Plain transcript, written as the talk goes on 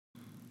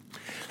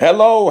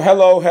Hello,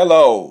 hello,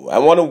 hello. I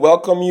want to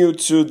welcome you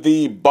to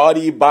the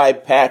Body by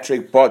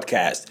Patrick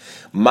podcast.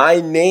 My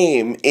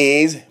name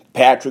is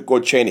Patrick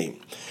Ochenny.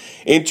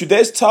 In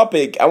today's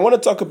topic, I want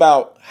to talk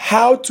about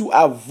how to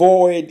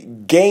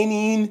avoid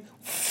gaining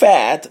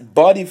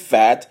body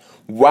fat,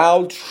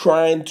 while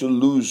trying to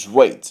lose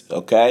weight,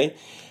 okay?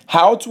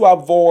 How to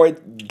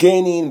avoid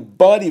gaining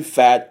body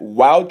fat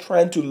while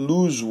trying to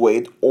lose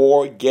weight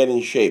or get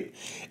in shape.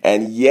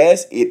 And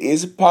yes, it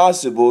is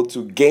possible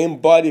to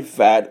gain body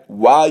fat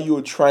while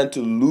you're trying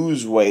to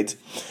lose weight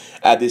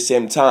at the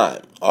same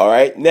time. All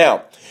right.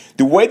 Now,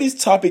 the way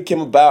this topic came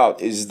about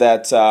is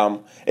that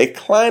a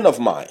client of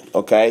mine,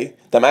 okay,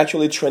 that I'm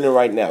actually training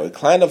right now, a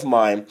client of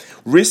mine,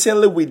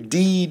 recently we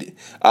did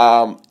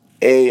a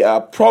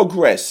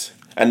progress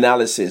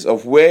analysis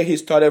of where he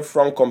started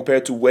from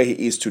compared to where he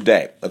is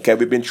today. Okay,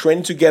 we've been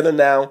training together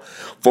now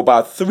for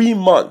about 3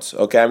 months.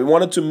 Okay, and we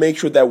wanted to make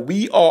sure that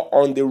we are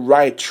on the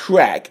right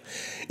track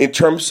in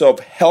terms of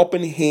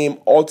helping him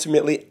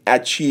ultimately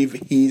achieve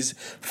his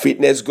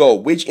fitness goal,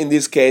 which in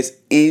this case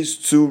is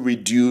to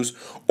reduce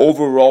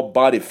overall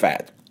body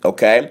fat.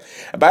 Okay.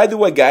 By the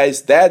way,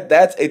 guys,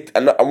 that's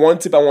one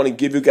tip I want to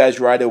give you guys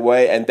right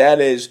away, and that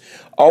is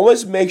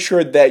always make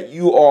sure that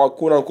you are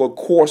quote unquote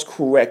course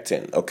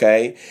correcting.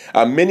 Okay,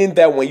 meaning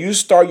that when you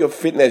start your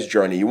fitness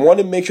journey, you want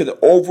to make sure that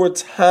over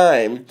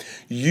time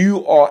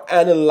you are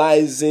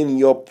analyzing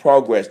your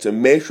progress to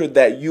make sure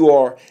that you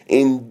are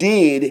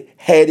indeed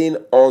heading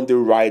on the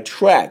right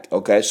track.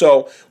 Okay,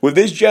 so with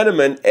this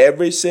gentleman,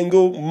 every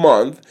single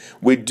month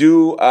we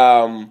do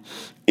an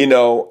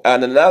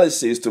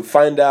analysis to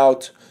find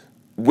out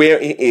where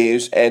it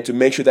is and to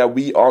make sure that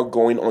we are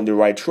going on the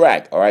right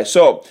track. All right.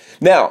 So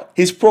now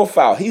his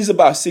profile, he's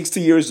about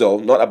 60 years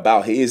old,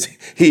 he is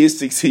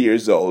 60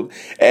 years old.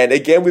 And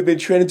again, we've been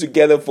training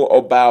together for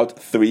about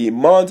 3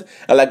 months.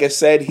 And like I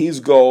said, his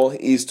goal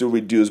is to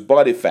reduce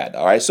body fat.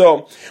 All right.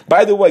 So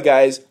by the way,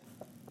 guys,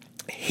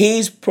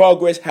 his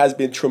progress has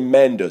been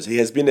tremendous. He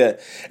has been a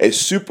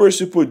super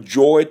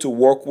joy to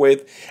work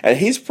with. And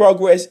his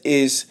progress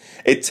is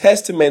a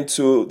testament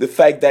to the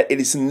fact that it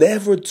is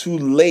never too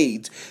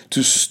late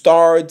to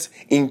start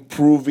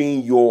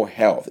improving your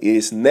health. It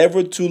is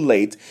never too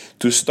late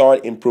to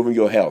start improving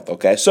your health.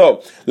 Okay,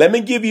 so let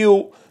me give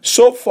you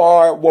so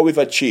far what we've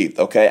achieved,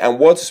 okay, and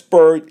what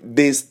spurred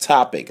this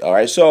topic. All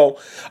right, so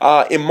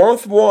in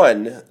month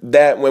 1,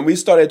 that when we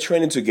started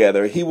training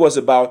together, he was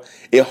about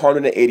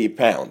 180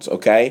 pounds,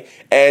 okay,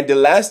 and the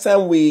last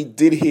time we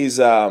did his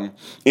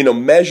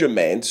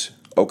measurement,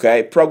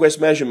 okay, progress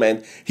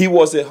measurement, he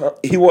was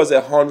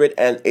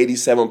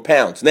 187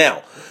 pounds.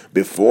 Now,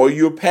 before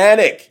you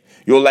panic,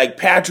 you're like,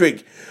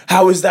 Patrick,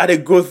 how is that a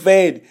good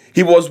thing?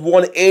 He was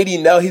 180,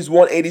 now he's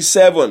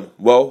 187.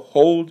 Well,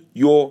 hold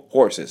your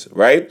horses,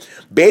 right?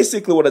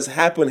 Basically, what has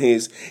happened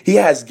is he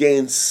has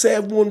gained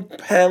 7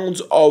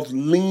 pounds of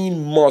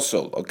lean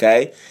muscle,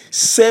 okay?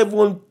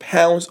 7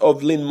 pounds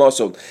of lean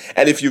muscle.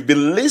 And if you've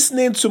been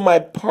listening to my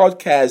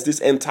podcast this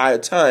entire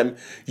time,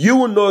 you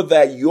will know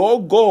that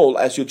your goal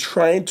as you're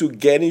trying to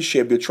get in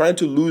shape, you're trying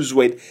to lose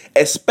weight,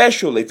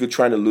 especially if you're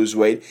trying to lose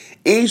weight,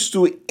 is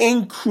to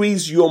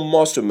increase your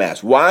muscle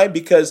mass. Why?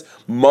 Because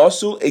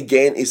muscle,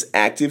 again, is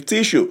active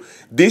tissue.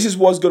 This is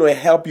what's going to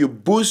help you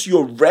boost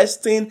your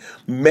resting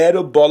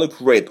metabolic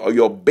rate or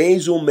your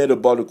basal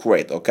metabolic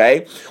rate,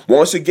 okay?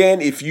 Once again,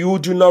 if you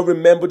do not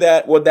remember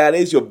what that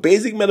is, your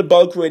basic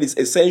metabolic rate is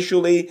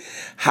essentially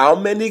how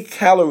many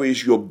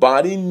calories your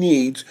body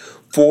needs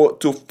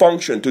to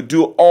function, to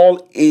do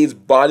all its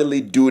bodily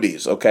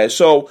duties, okay?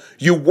 So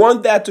you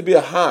want that to be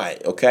high,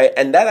 okay?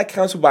 And that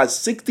accounts for about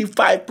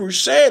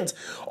 65%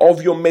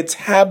 of your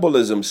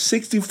metabolism,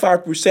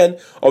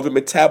 65% of your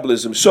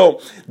metabolism.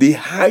 So the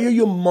higher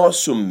your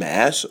muscle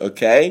mass,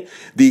 okay,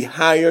 the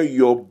higher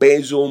your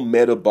basal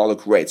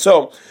metabolic rate.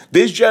 So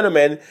this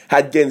gentleman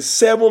had gained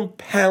 7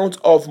 pounds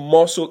of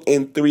muscle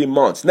in 3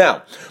 months.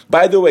 Now,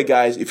 by the way,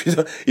 guys, if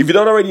you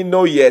don't already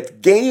know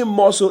yet, gaining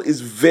muscle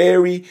is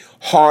very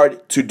hard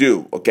to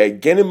do, okay?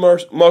 Gaining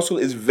muscle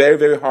is very,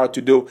 very hard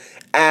to do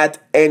at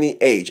any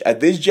age.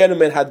 This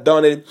gentleman had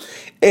done it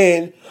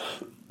in,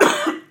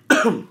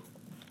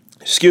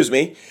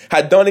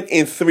 had done it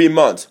in 3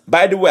 months.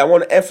 By the way, I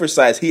want to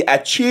emphasize, he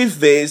achieved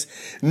this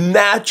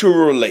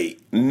naturally.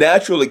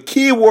 Naturally.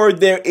 Key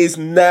word there is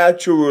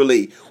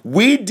naturally.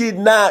 We did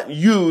not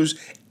use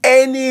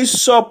any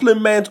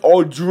supplement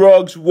or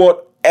drugs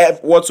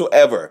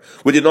whatsoever.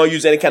 We did not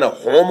use any kind of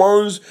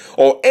hormones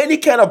or any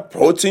kind of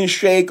protein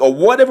shake or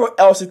whatever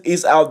else it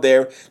is out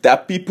there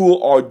that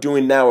people are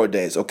doing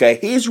nowadays, okay?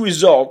 His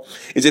result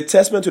is a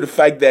testament to the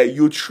fact that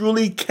you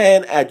truly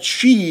can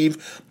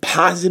achieve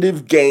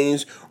positive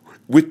gains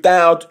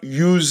without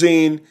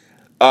using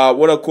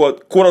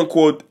quote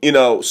unquote,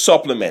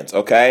 supplements.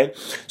 Okay.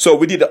 So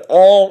we did it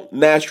all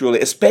naturally,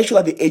 especially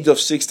at the age of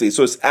 60.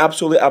 So it's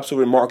absolutely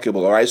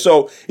remarkable. All right.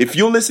 So if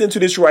you listen to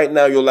this right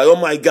now, you're like, oh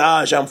my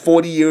gosh, I'm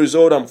 40 years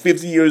old. I'm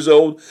 50 years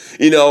old.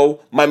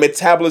 My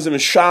metabolism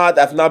is shot.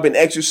 I've not been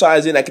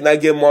exercising. I cannot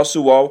get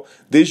muscle. Well,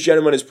 this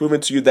gentleman is proving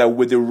to you that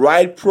with the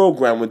right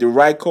program, with the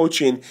right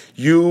coaching,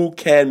 you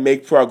can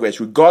make progress,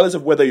 regardless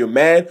of whether you're a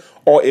man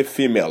or a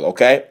female.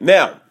 Okay.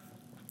 Now,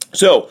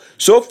 so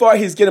far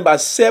he's gained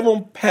about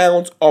 7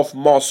 pounds of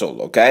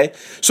muscle, okay?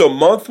 So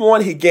month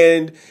 1, he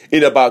gained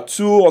about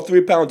 2 or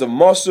 3 pounds of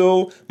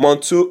muscle.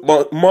 Month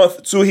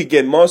two, he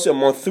gained muscle.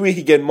 Month 3,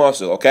 he gained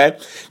muscle, okay?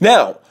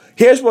 Now,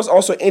 here's what's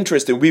also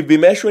interesting. We've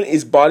been measuring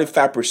his body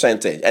fat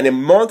percentage. And in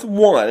month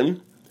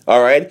 1,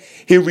 all right,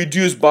 he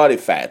reduced body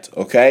fat,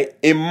 okay?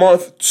 In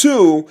month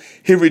 2,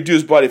 he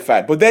reduced body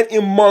fat. But then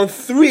in month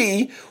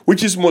 3,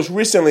 which is most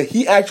recently,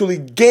 he actually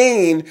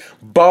gained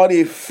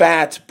body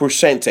fat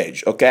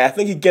percentage, okay? I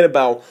think he gained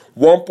about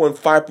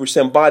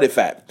 1.5% body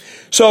fat.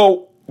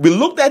 So we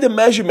looked at the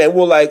measurement,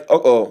 we're like,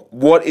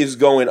 what is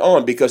going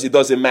on? Because it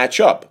doesn't match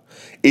up.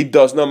 It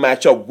does not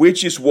match up,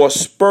 which is what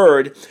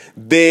spurred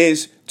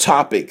this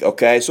topic,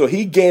 okay? So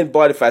he gained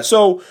body fat.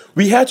 So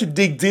we had to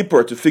dig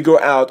deeper to figure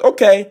out,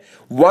 okay,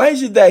 why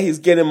is it that he's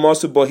gaining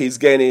muscle, but he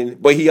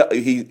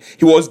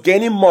was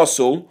gaining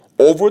muscle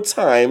over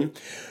time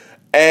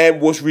and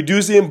was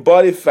reducing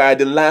body fat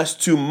the last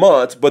 2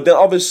 months, but then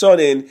all of a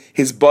sudden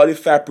his body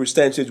fat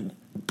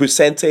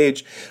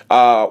percentage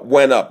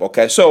went up,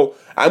 okay? So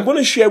I'm going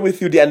to share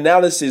with you the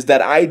analysis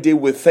that I did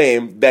with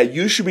him that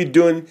you should be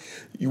doing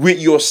with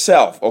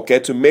yourself, okay,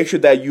 to make sure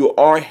that you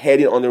are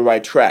heading on the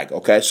right track,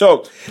 okay?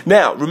 So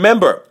now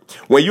remember,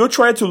 when you're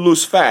trying to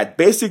lose fat,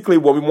 basically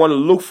what we want to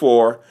look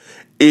for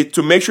is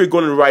to make sure you're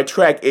going on the right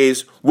track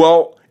is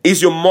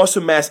your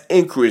muscle mass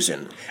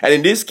increasing? And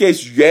in this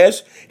case,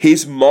 yes,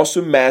 his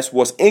muscle mass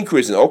was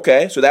increasing.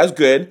 Okay, so that's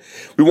good.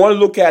 We want to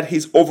look at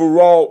his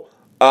overall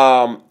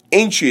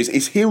inches.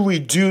 Is he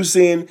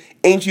reducing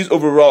inches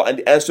overall? And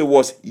the answer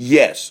was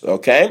yes.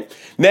 Okay.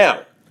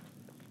 Now,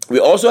 we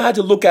also had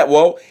to look at,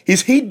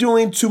 is he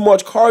doing too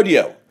much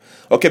cardio?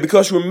 Okay,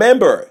 because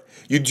remember,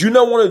 you do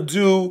not want to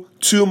do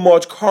too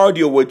much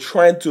cardio when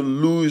trying to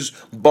lose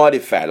body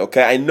fat.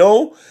 Okay, I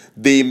know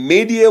the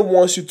media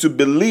wants you to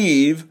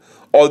believe,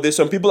 or there's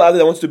some people out there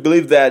that want you to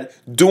believe that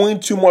doing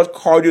too much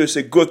cardio is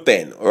a good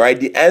thing. All right,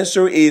 the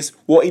answer is,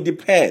 it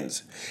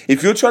depends.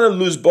 If you're trying to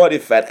lose body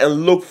fat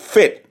and look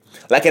fit,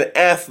 like an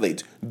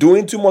athlete,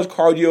 doing too much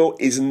cardio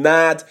is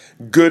not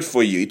good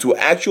for you. It will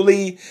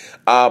actually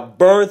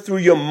burn through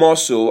your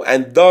muscle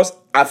and thus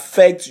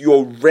affect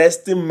your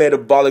resting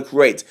metabolic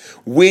rate,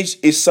 which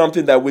is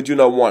something that we do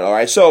not want. All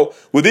right. So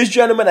with this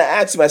gentleman, I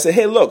asked him, I said,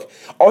 hey, look,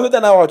 other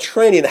than our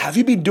training, have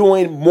you been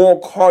doing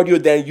more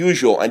cardio than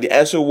usual? And the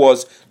answer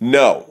was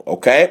no.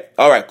 Okay.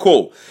 All right,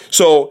 cool.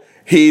 So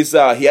he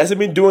hasn't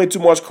been doing too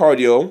much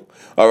cardio.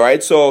 All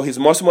right. So his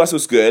muscle mass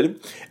was good.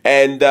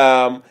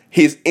 And,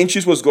 his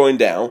inches was going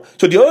down.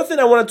 So the other thing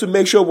I wanted to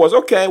make sure was,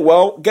 okay,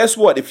 guess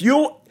what? If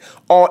you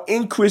are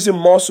increasing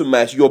muscle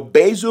mass, your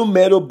basal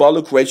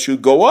metabolic rate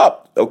should go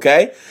up,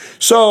 okay?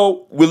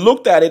 So we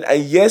looked at it,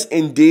 and yes,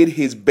 indeed,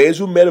 his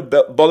basal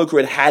metabolic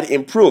rate had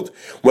improved.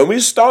 When we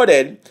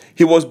started,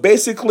 he was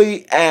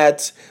basically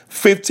at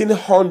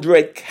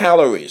 1,500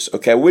 calories,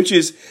 okay, which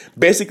is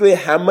basically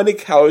how many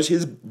calories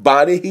his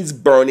body is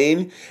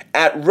burning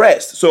at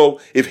rest. So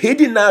if he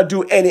did not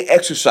do any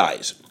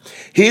exercise,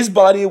 his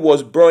body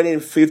was burning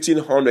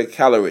 1,500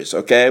 calories,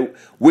 okay,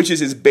 which is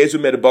his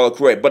basal metabolic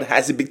rate. But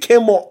as he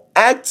became more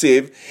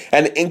active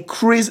and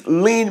increased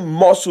lean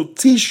muscle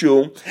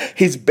tissue,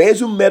 his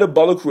basal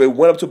metabolic rate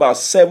went up to about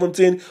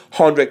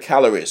 1,700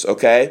 calories,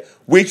 okay,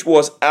 which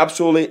was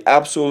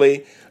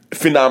absolutely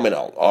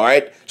phenomenal, all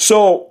right?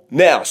 So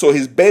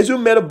his basal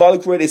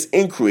metabolic rate is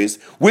increased,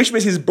 which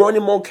means he's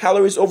burning more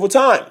calories over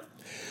time.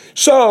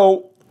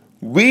 So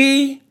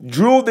we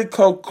drew the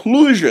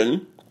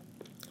conclusion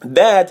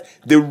that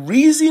the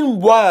reason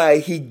why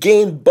he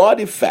gained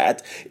body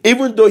fat,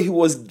 even though he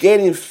was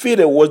getting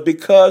fitter, was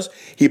because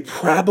he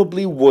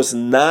probably was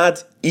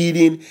not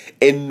eating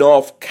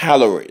enough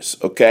calories,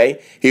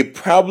 okay? He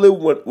probably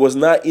was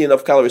not eating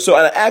enough calories. So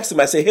I asked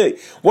him, I said, hey,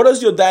 what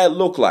does your diet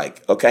look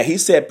like? Okay, he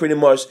said pretty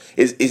much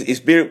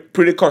it's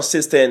pretty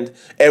consistent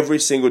every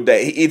single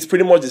day. He eats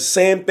pretty much the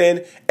same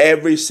thing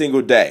every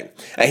single day.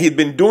 And he'd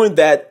been doing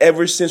that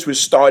ever since we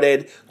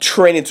started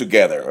training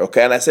together,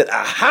 okay? And I said,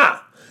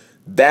 aha!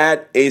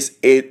 That is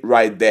it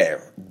right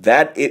there.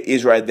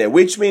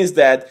 Which means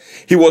that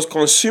he was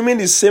consuming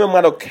the same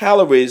amount of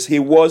calories he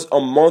was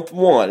on month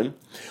 1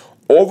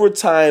 over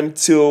time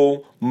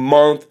till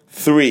month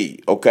 3,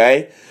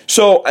 okay?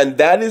 So, and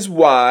that is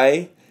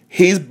why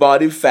his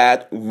body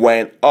fat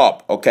went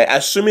up, okay?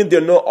 Assuming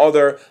there are no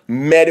other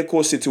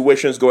medical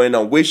situations going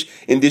on, which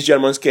in this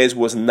gentleman's case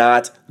was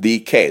not the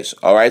case,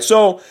 all right?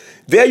 So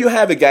there you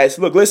have it, guys.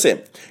 Look,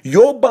 listen,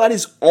 your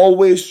body's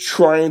always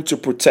trying to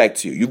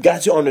protect you. You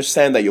got to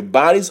understand that your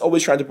body's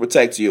always trying to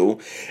protect you,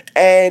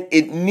 and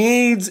it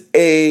needs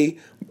a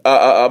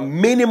a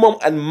minimum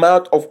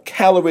amount of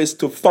calories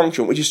to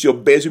function, which is your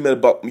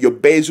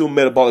basal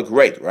metabolic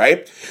rate,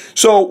 right?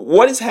 So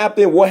what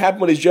happened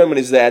with this gentleman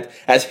is that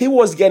as he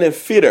was getting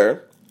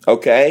fitter,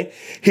 okay,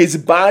 his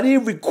body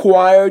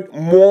required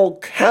more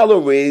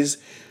calories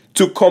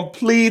to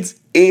complete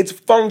its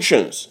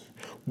functions,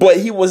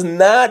 but he was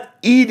not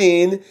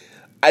eating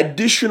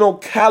additional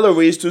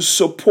calories to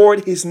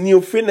support his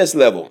new fitness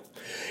level.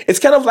 It's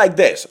kind of like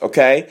this,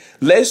 okay?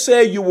 Let's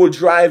say you were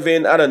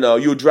driving,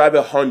 you drive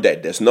a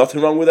Hyundai. There's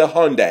nothing wrong with a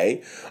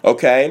Hyundai,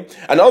 okay?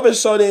 And all of a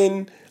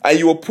sudden,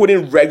 you were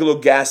putting regular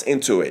gas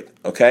into it,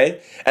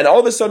 okay? And all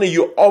of a sudden,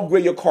 you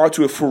upgrade your car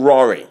to a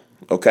Ferrari,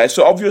 okay?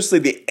 So obviously,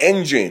 the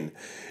engine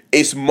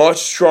is much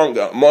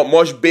stronger,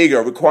 much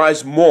bigger,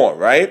 requires more,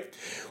 right?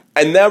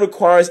 And that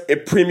requires a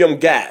premium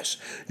gas.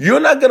 You're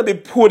not going to be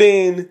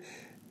putting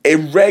a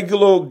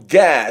regular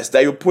gas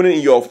that you're putting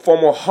in your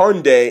former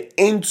Hyundai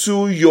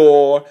into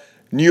your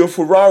new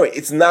Ferrari.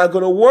 It's not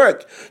going to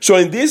work. So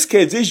in this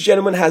case, this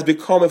gentleman has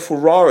become a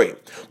Ferrari,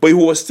 but he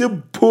was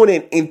still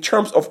putting, in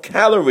terms of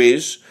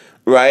calories,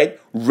 right,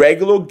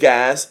 regular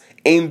gas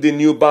in the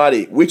new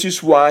body, which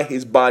is why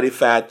his body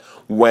fat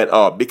went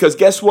up. Because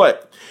guess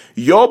what?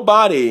 Your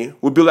body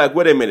would be like,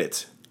 wait a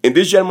minute. In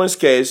this gentleman's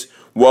case,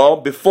 well,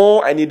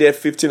 before I needed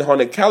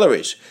 1,500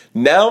 calories.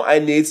 Now I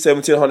need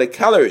 1,700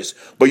 calories.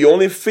 But you're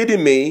only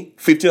feeding me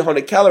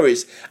 1,500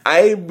 calories.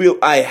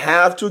 I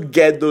have to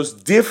get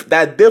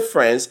that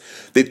difference,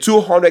 the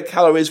 200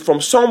 calories from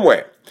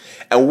somewhere.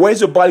 And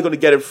where's your body going to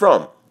get it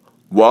from?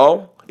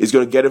 Well, it's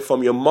going to get it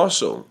from your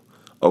muscle.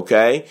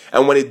 Okay?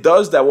 And when it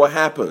does that, what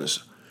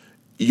happens?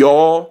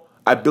 Your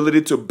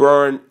ability to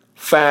burn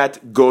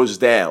fat goes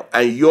down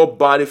and your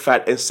body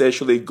fat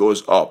essentially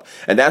goes up.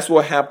 And that's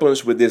what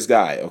happens with this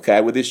guy,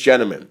 okay, with this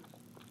gentleman.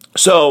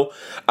 So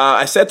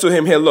I said to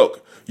him, hey,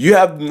 look, you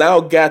have now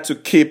got to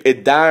keep a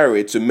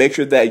diary to make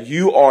sure that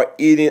you are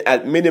eating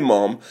at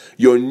minimum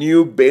your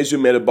new basal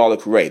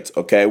metabolic rate,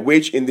 okay,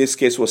 which in this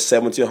case was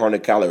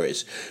 1,700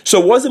 calories. So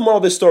what's the moral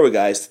of the story,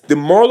 guys? The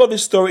moral of the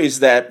story is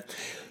that,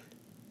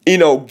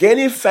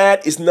 gaining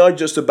fat is not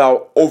just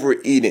about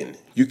overeating.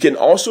 You can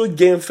also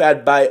gain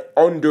fat by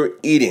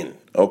under-eating,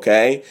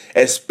 okay?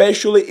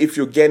 Especially if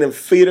you're getting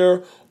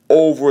fitter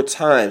over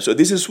time. So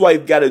this is why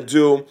you've got to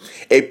do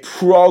a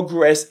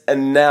progress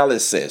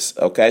analysis,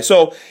 okay?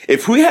 So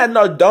if we had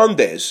not done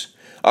this,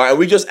 all right,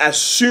 we just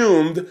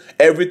assumed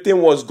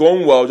everything was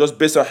going well just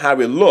based on how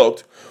it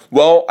looked,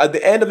 well, at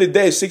the end of the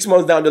day, 6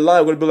 months down the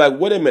line, we're going to be like,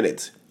 wait a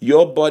minute.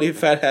 Your body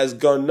fat has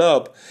gone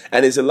up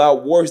and it's a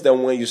lot worse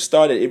than when you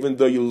started, even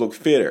though you look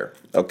fitter,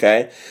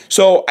 okay?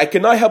 So I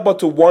cannot help but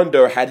to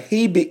wonder, had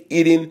he been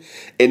eating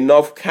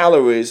enough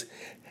calories,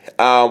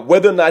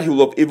 whether or not he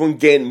will have even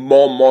gained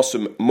more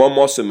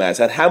muscle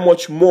mass, and how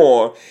much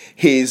more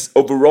his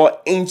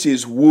overall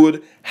inches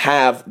would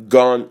have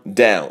gone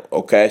down,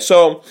 okay?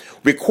 So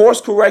we course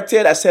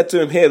corrected. I said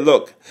to him, hey,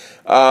 look,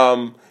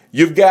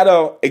 you've got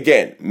to,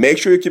 again, make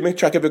sure you keep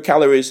track of your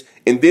calories.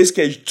 In this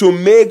case, to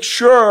make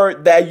sure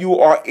that you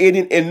are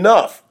eating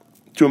enough.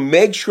 To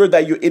make sure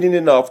that you're eating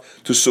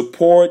enough to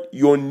support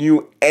your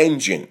new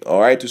engine,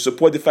 all right? To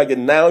support the fact that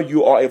now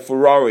you are a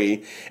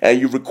Ferrari and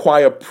you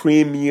require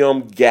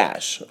premium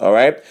gas, all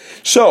right?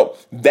 So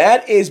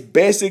that is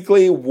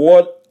basically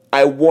what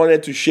I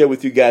wanted to share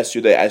with you guys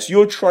today. As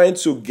you're trying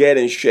to get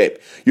in shape,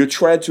 you're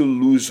trying to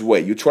lose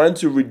weight, you're trying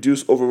to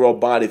reduce overall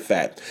body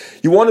fat,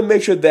 you want to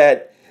make sure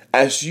that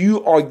as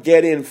you are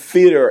getting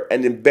fitter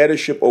and in better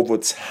shape over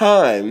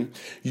time,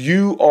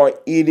 you are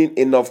eating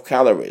enough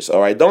calories,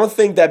 all right? Don't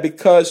think that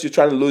because you're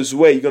trying to lose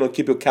weight, you're going to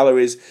keep your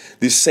calories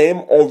the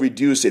same or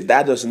reduce it.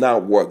 That does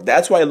not work.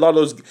 That's why a lot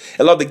of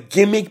the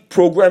gimmick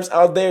programs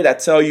out there that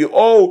tell you,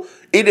 oh,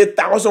 eat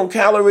 1,000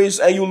 calories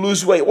and you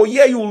lose weight. Well,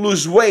 yeah, you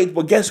lose weight,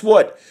 but guess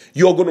what?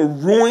 You're going to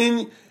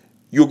ruin,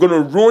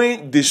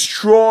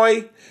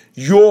 destroy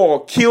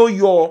kill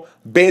your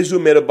basal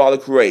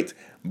metabolic rate.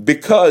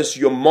 Because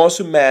your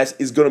muscle mass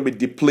is going to be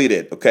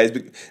depleted, okay?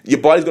 Your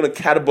body's going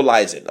to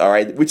catabolize it, all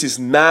right? Which is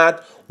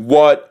not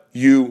what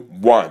you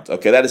want,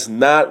 okay? That is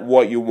not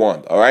what you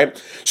want, all right?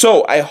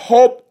 So I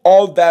hope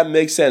all that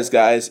makes sense,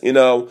 guys.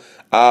 Reducing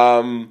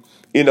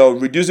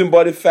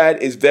body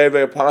fat is very,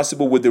 very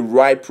possible with the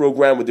right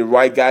program, with the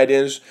right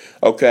guidance,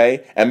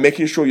 okay? And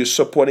making sure you're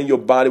supporting your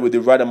body with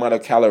the right amount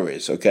of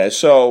calories, okay?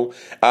 So,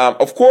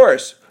 of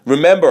course,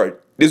 remember,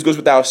 this goes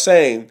without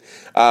saying,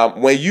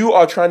 when you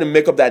are trying to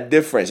make up that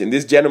difference, in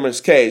this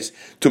gentleman's case,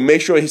 to make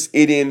sure he's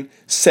eating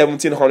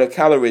 1,700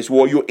 calories,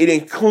 well, you're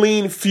eating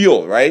clean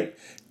fuel, right?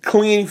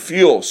 Clean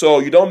fuel. So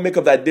you don't make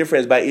up that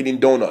difference by eating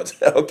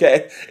donuts,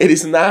 okay? It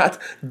is not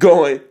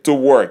going to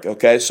work,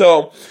 okay?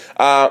 So,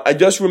 and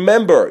just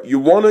remember, you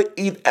want to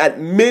eat at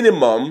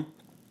minimum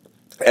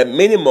at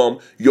minimum,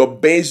 your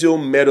basal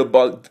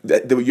metabolic,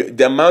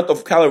 the amount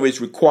of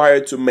calories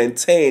required to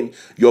maintain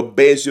your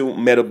basal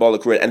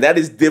metabolic rate. And that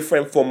is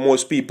different for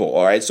most people,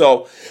 all right?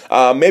 So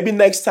maybe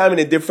next time in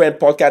a different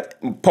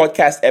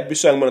podcast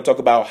episode, I'm going to talk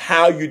about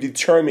how you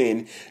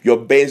determine your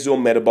basal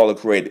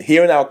metabolic rate.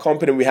 Here in our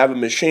company, we have a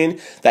machine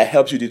that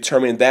helps you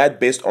determine that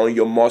based on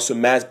your muscle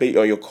mass, based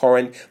on your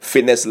current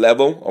fitness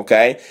level,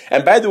 okay?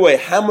 And by the way,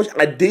 how much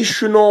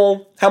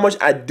additional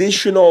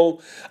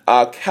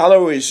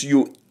calories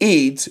you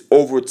eat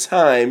over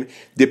time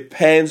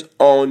depends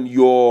on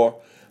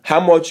how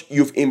much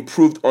you've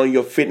improved on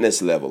your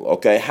fitness level,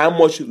 okay? How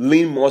much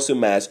lean muscle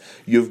mass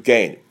you've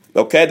gained.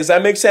 Okay, does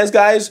that make sense,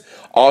 guys?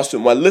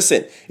 Awesome. Well,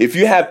 listen, if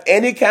you have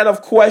any kind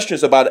of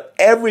questions about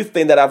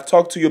everything that I've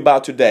talked to you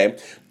about today,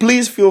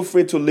 please feel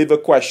free to leave a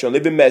question,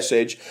 leave a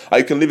message, or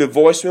you can leave a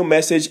voicemail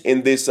message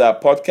in this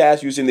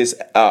podcast using this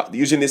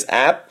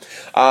app.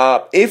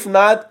 If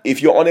not,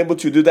 if you're unable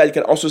to do that, you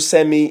can also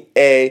send me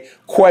a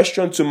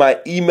question to my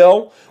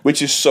email,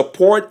 which is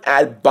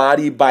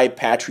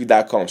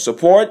support@bodybypatrick.com.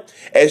 Support,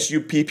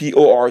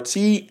 SUPPORT,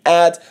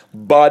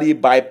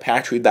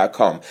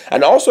 @bodybypatrick.com.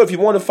 And also, if you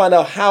want to find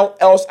out how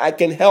else I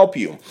can help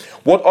you,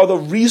 what other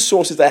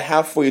resources I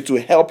have for you to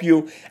help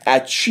you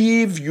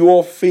achieve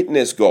your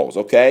fitness goals,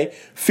 okay?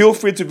 Feel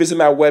free to visit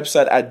my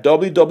website at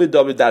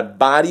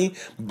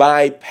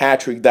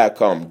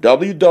www.bodybypatrick.com,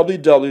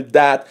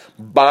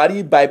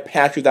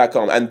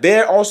 www.bodybypatrick.com. And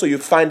there also you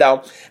find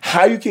out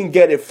how you can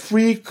get a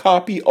free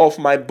copy of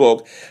my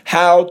book,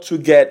 How to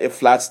Get a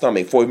Flat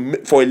Stomach. For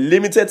a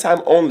limited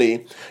time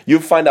only, you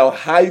find out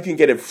how you can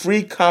get a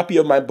free copy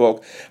of my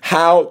book,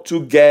 How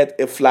to Get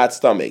a Flat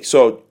Stomach.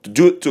 So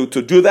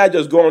to do that,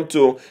 just go on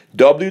to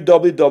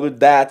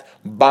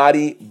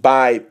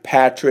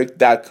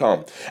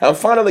www.bodybypatrick.com. And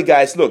finally,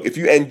 guys, look, if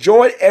you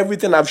enjoyed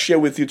everything I've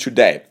shared with you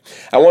today,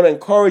 I want to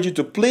encourage you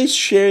to please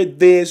share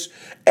this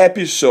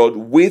episode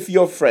with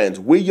your friends,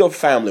 with your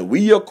family,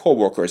 with your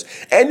coworkers,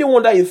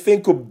 anyone that you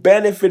think could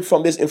benefit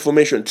from this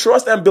information.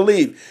 Trust and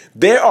believe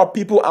there are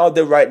people out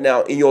there right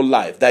now in your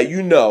life that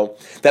you know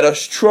that are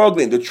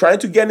struggling. They're trying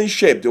to get in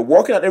shape. They're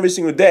working out every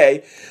single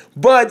day,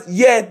 but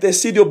yet they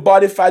see their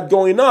body fat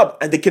going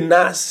up and they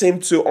cannot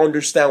seem to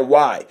understand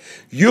why.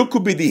 You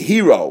could be the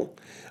hero,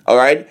 all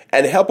right,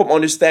 and help them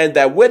understand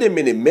that, wait a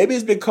minute, maybe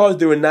it's because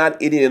they were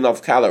not eating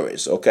enough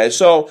calories, okay?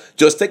 So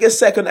just take a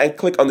second and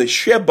click on the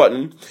share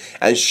button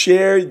and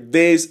share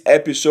this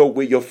episode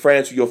with your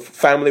friends, with your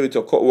family, with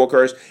your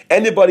coworkers,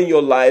 anybody in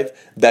your life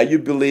that you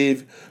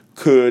believe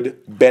could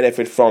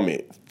benefit from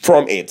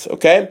it,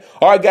 okay?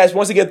 All right, guys,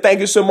 once again, thank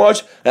you so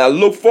much, and I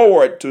look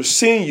forward to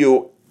seeing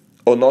you,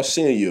 or not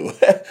seeing you.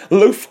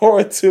 Look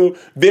forward to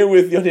being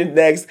with you on the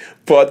next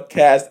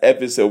podcast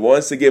episode.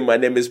 Once again, my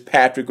name is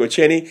Patrick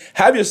Ochenny.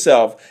 Have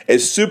yourself a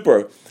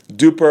super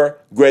duper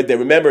great day.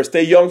 Remember,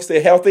 stay young,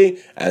 stay healthy,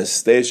 and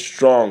stay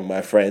strong,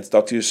 my friends.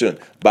 Talk to you soon.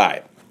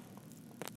 Bye.